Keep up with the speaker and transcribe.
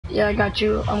Yeah, I got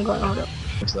you. I'm going. Hold up.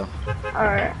 So.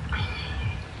 Alright.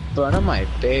 Front of my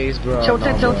face, bro.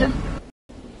 Tilted, tilted.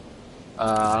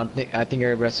 I think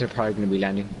our rest are probably gonna be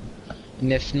landing.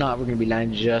 And if not, we're gonna be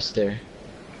landing just there.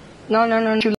 No,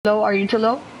 too low. Are you too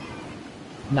low?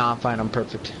 Nah, I'm fine. I'm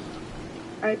perfect.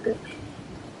 Alright, good.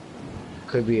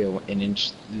 Could be an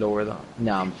inch lower though.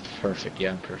 Nah, I'm perfect.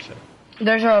 Yeah, I'm perfect.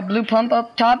 There's a blue pump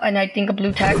up top, and I think a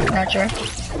blue tag. Not sure.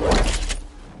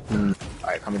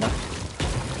 Alright, coming down.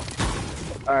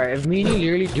 Alright, if me and you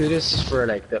literally do this for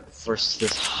like the first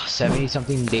this 70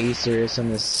 something days series on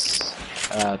this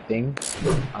thing,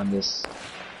 on this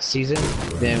season,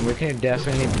 then we can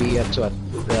definitely be up to a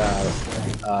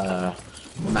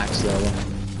max level,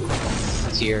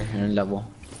 tier and level.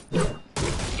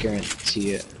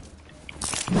 Guarantee it.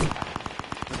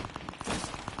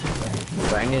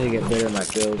 But I need to get better at my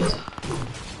builds.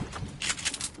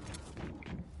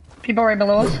 People right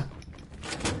below us.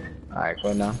 Alright,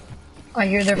 go now. I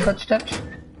hear their footsteps.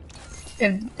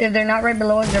 If they're not right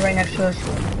below us, they're right next to us.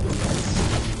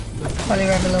 Probably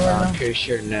right below us. I'm pretty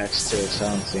sure next to it, so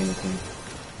I don't see anything.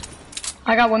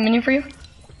 I got 1 minute for you.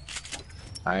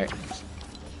 Alright.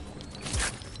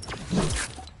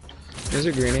 There's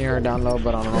a green AR down low,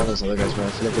 but I don't know those other guys, but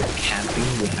I feel like they're camping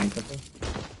behind something.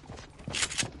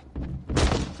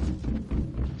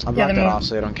 I'll block that off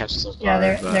so they don't catch us. Yeah,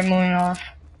 they're moving off.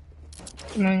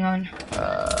 Moving on.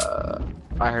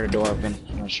 I heard a door open.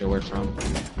 I'm not sure where from.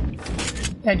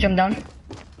 Yeah, jump down.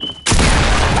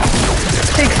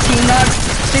 16, dog.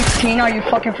 16. Are you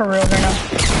fucking for real right now?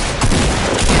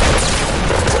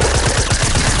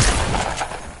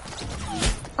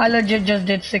 I legit just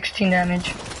did 16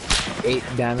 damage. 8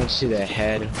 damage to the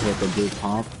head with a blue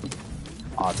pump.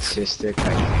 Autistic,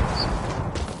 I guess.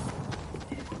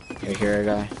 You hear a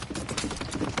guy?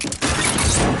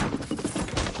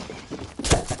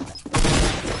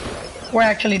 We're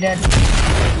actually dead.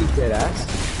 He's dead ass.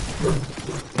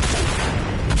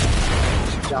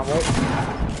 Down low.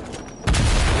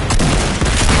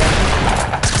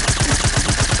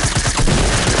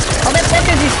 How the fuck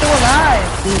is he still alive?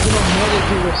 He's in a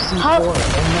C4,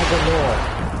 Omega lore.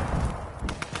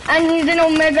 And he's an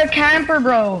Omega camper,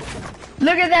 bro.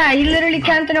 Look at that. He literally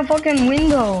camped in a fucking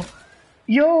window.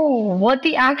 Yo, what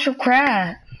the actual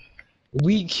crap?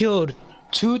 We killed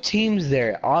 2 teams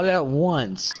there all at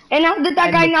once. And how did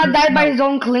that guy not die by his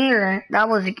own clinger? That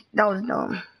was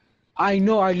dumb. I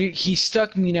know. He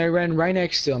stuck me and I ran right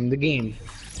next to him. The game.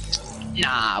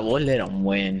 Nah, we'll let him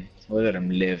win. We'll let him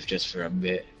live just for a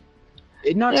bit.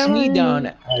 It knocks me down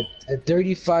at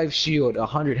 35 shield,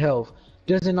 100 health.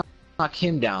 Doesn't knock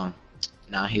him down.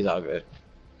 Nah, he's all good.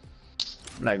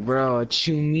 I'm like, bro, what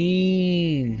you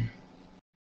mean?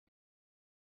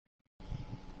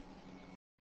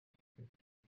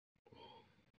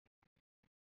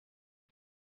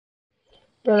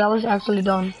 Bro, that was actually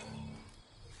dumb.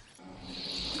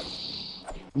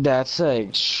 That's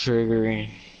like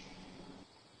triggering.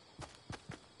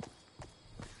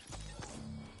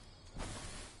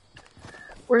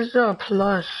 Where's the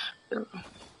plus?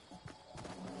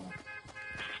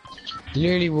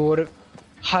 Literally, what?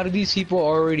 How do these people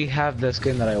already have the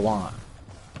skin that I want?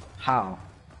 How?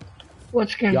 What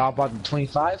skin? Y'all bought the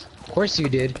 25? Of course you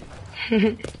did.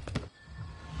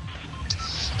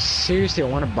 Seriously, I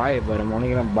want to buy it, but I'm only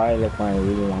gonna buy it like when I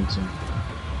really want to.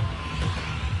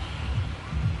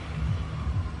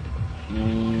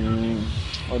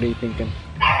 What are you thinking?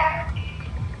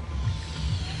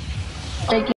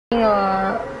 Taking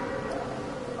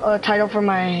a title for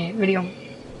my video.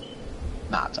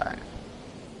 Nah, it's alright.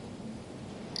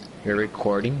 You're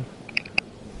recording?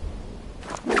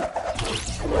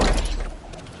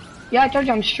 Yeah, I told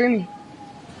you I'm streaming.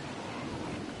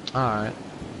 Alright.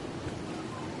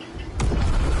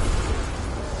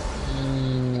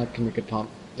 I can make a pump.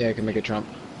 Yeah, I can make a trump.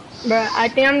 But I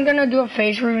think I'm gonna do a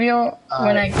face reveal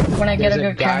when I get a good camera.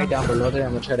 There's a guy down below there.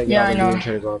 I'm gonna try to get out of you and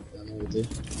try to go up down there with you.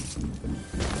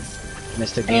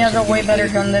 Missed the game. He has a way better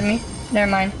gun than me. Never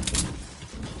mind.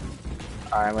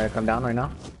 Alright, I'm gonna come down right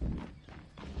now.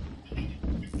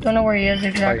 Don't know where he is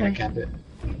exactly. I camp it.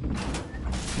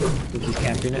 Think he's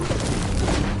camping it?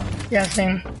 Yeah,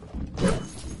 same.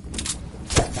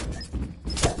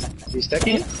 Is he stuck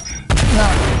in? No.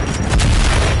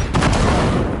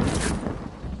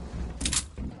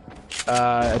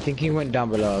 I think he went down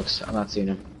below us. I'm not seeing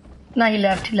him. No, he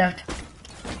left.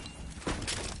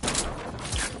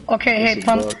 Okay, hey,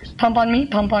 pump on me.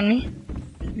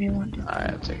 If you want to.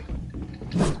 Alright, I'll take it.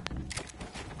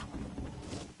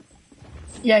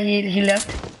 Yeah, he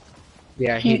left.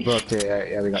 Yeah, he booked it.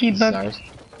 Yeah, we got the stars.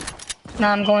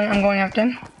 Nah, I'm going after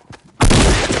him.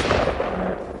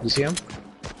 You see him?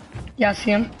 Yeah, I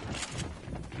see him.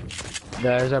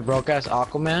 There's a broke ass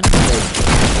Aquaman.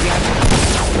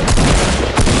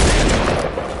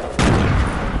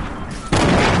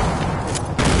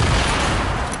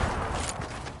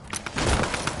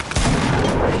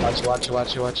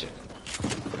 Watch it.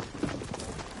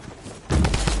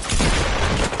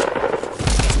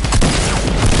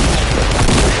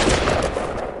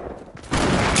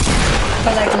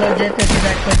 But like legit, this is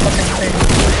actually fucking crazy.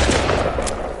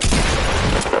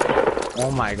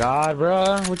 Oh my god,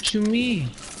 bro. What you mean?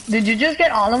 Did you just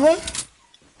get all of them?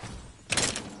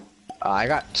 I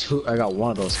got two. I got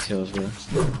one of those kills, bro.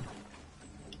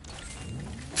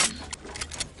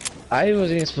 I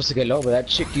wasn't even supposed to get low, but that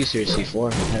chick used her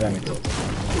C4. I got me killed.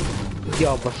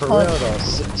 Yo, but for real though,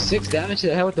 6 damage to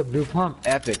the head with the blue pump.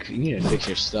 Epic. You need to fix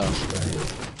your stuff,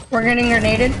 bro. We're getting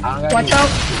grenaded. Watch out.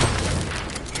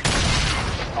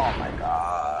 Oh my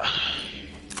god.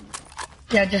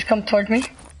 Yeah, just come towards me.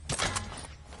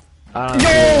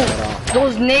 Yo!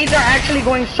 Those nades are actually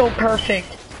going so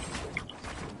perfect.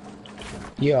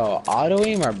 Yo, auto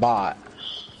aim or bot?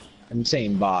 I'm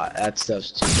saying bot. That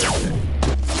stuff's too perfect.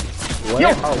 What? Yo!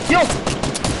 Yo,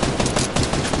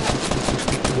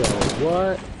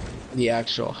 what? The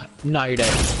actual... No, you're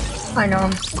dead. I know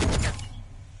him.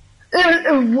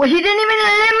 He didn't even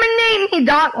eliminate me,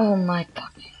 dog. Oh my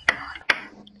fucking god.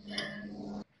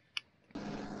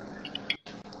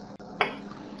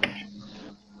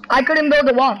 I couldn't build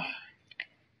a wall.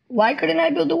 Why couldn't I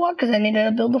build a wall? Because I needed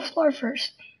to build the floor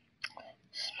first.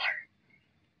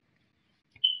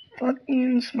 Smart.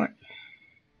 Fucking smart.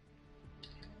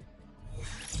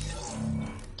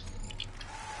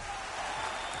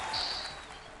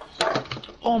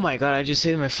 Oh my god, I just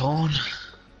saved my phone.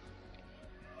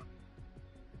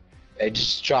 I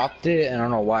just dropped it, and I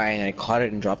don't know why, and I caught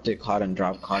it and dropped it, caught and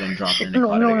dropped, caught and dropped, and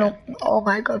caught it again. No. Oh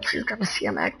my god, she's gonna see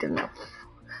I'm active now.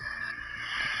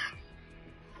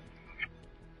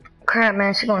 Crap,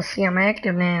 man, she's gonna see I'm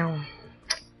active now.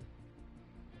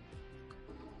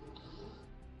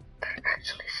 That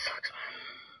actually sucks, man.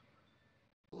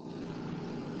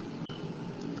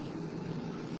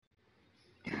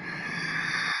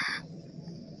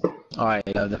 Oh, I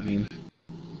love that meme.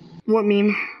 What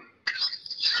meme?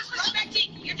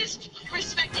 You're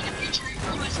disrespecting a future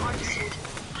US artist.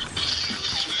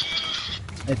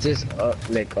 It's this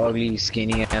like ugly,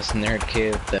 skinny ass nerd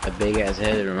kid with a big ass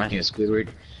head that reminds me of Squidward,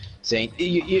 saying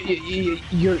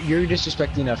you're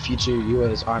disrespecting a future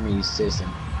U.S. Army citizen,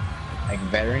 like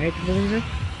veteran, I believe.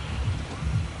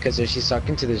 Because she's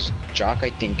talking to this jock,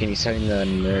 I think, and he's telling the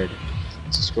nerd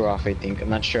to screw off. I think I'm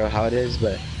not sure how it is,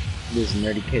 but this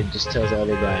nerdy kid just tells the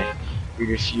other guy,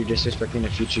 you're disrespecting a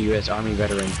future U.S. Army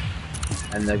veteran,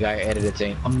 and the guy edited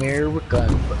saying America,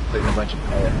 putting a bunch of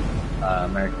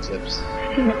American clips.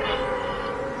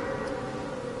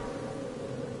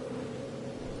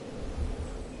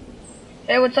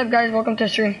 Hey, what's up, guys? Welcome to the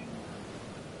stream.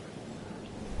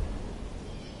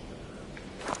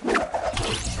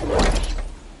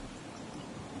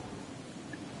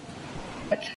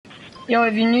 Yo,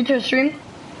 if you're new to the stream,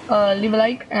 leave a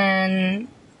like and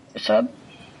sub.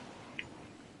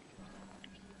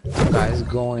 Guys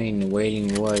going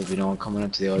waiting wood, you know, coming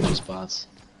up to the OG spots.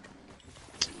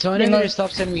 Tell him to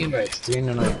stop sending me invites.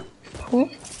 309. Who?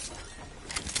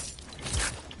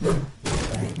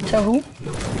 So who?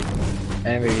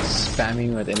 Anybody's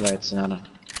spamming with invites, nada.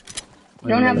 You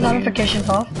don't have notifications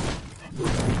off?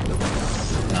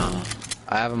 No.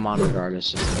 I have them on regardless,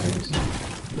 just in case.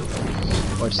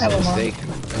 Which is a mistake.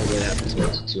 It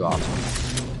happens too often.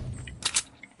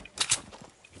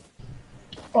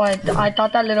 Oh, I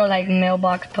thought that little like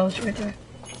mailbox post right there.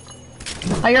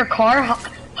 Your car?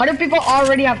 How do people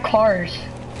already have cars?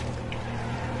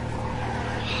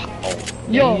 Oh,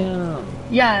 yo, damn.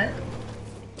 Yeah.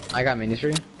 I got minis for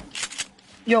you.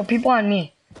 Yo, people on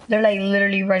me. They're like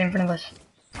literally right in front of us.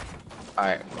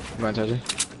 Alright, you wanna touch it?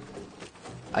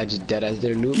 I just dead as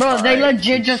their loop. Bro, they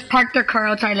legit just parked their car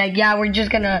outside. Like, yeah, we're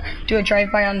just gonna do a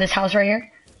drive-by on this house right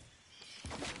here.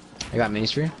 I got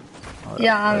minis for you.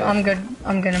 Yeah, I'm good.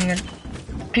 I'm good.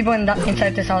 People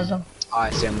inside this house though. Oh, I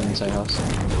see them inside house.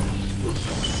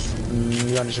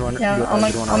 You want to just run? Yeah, I'm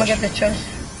gonna get the chest.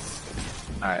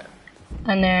 Alright.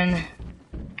 And then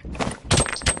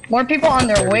more people on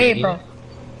their way, bro.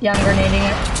 Yeah, I'm grenading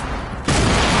it.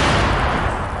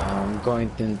 I'm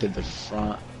going into the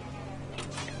front.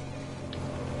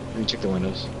 Let me check the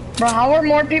windows. Bro, how are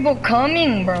more people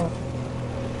coming, bro?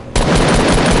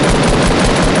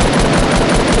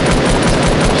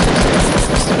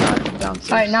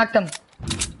 Alright, knocked them.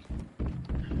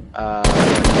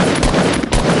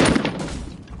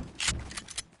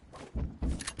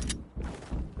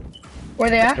 Where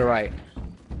they at? To the right.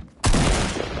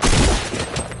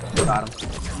 Got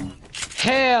him.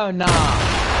 Hell nah.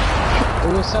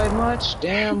 Suicide much?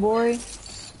 Damn, boy.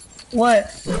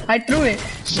 What? I threw it.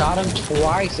 Shot him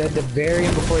twice at the very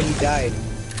end before he died.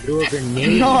 Threw a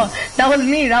grenade. No, that was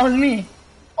me. That was me.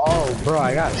 Oh, bro,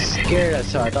 I got scared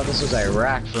as hell. I thought this was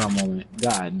Iraq for a moment.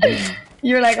 God damn.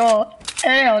 You're like, oh,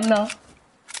 hell no.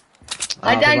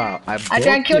 I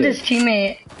tried killed his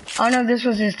teammate. I don't know if this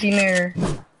was his teammate or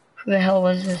who the hell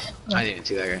was this. I didn't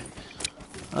see that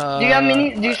guy. Do you have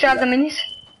minis? Do you still have the minis?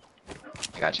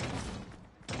 Gotcha.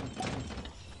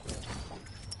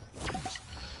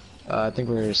 I think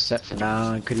we're set for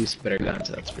now. I could use better guns.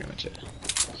 That's pretty much it.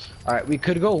 All right, we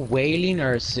could go whaling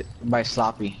or by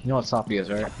sloppy. You know what sloppy is,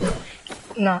 right?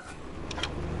 No.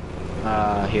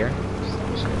 Here.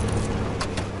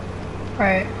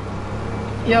 Alright.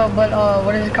 Yo, but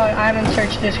what is it called? I haven't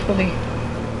searched this fully.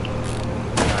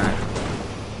 Alright.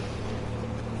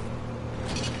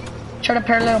 Try to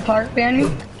parallel park behind me.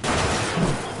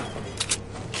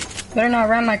 Better not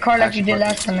ram my car like you did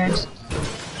last time, man.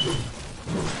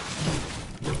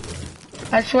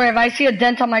 I swear, if I see a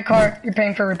dent on my car, you're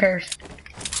paying for repairs.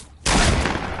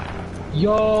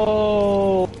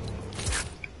 Yo!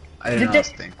 I didn't know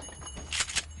this thing.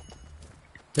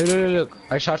 Look.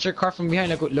 I shot your car from behind.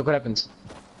 Look what happens.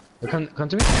 Look, come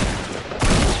to me.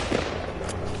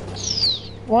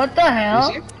 What the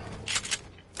hell?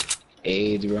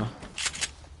 AIDS, bro.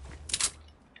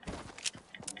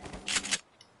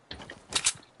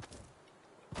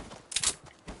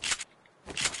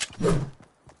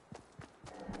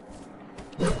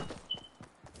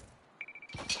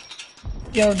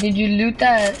 Yo, did you loot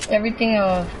that everything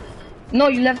no,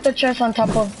 you left the chest on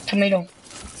top of tomato.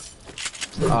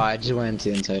 Oh, I just went into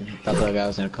the inside. Thought the guy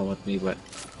was gonna come with me, but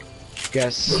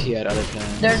guess he had other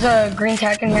plans. There's a green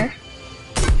tack in here.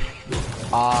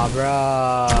 Ah,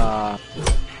 bruh.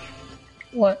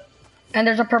 What? And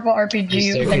there's a purple RPG.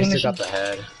 He took out the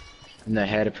head. And the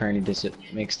head apparently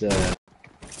makes the...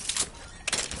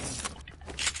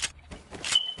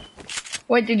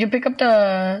 Wait, did you pick up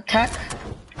the tack?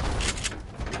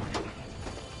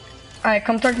 Alright,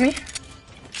 come towards me.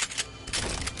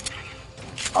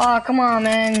 Oh, come on,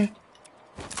 man.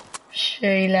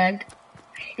 Shit, he lagged.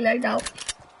 He lagged out.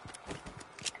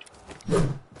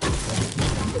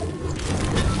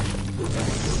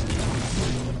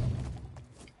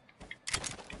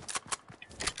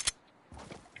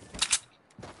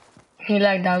 He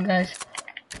lagged out, guys.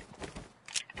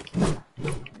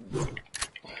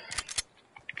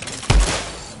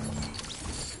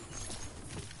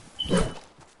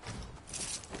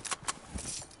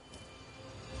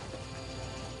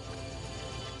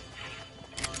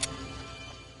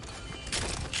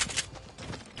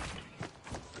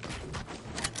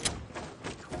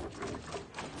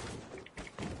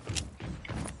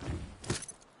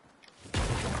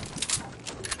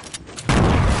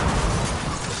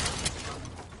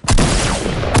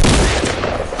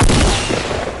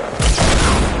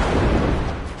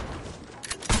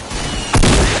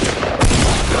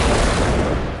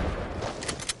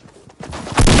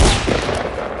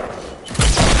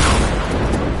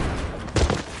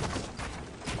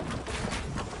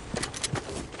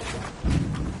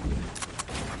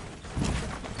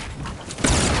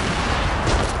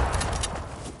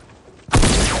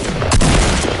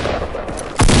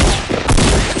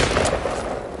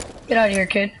 Get out of here,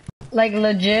 kid. Like,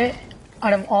 legit,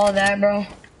 out of all that, bro,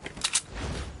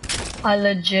 I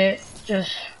legit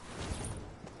just...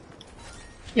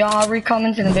 Yo, I'll read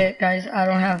comments in a bit, guys. I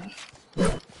don't have...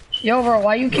 Yo, bro,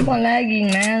 why you keep on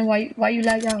lagging, man? Why you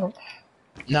lag out?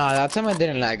 Nah, that time I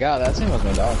didn't lag out. That time was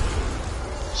my dog.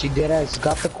 She did. I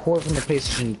got the cord from the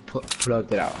PlayStation,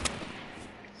 plugged it out.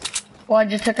 Well, I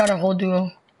just took out a whole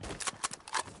duo.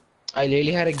 I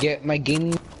literally had to get my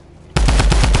game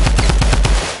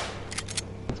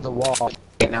the wall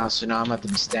right now, so now I'm gonna have to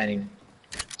be standing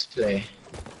to play.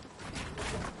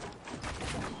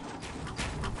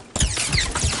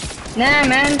 Nah,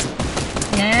 man.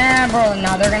 Nah, bro.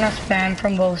 Now they're gonna spam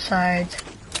from both sides.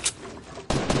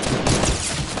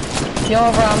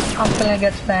 Yo, bro, I'm gonna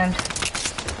get spammed.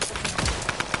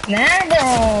 Nah,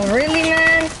 bro. Really,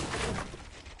 man?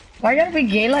 Why you gotta be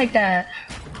gay like that?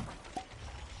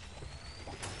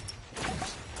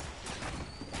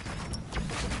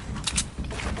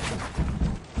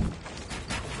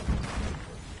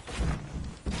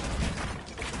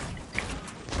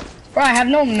 Bro, I have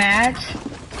no mats.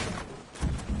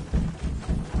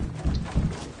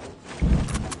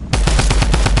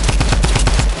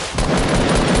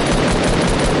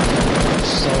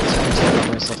 So tempted to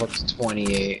bring myself up to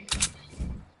 28.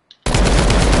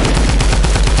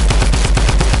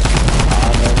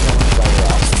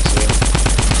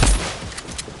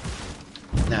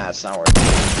 it's not worth it.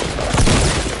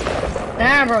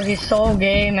 Nah, bro, he's so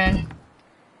gay, man.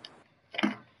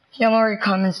 Yeah, I'm already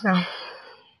comments now.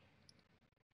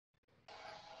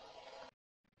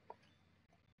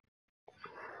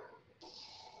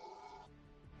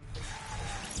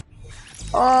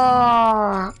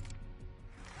 Oh,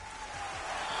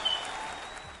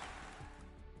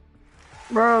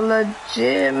 bro,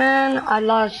 legit, man. I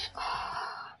lost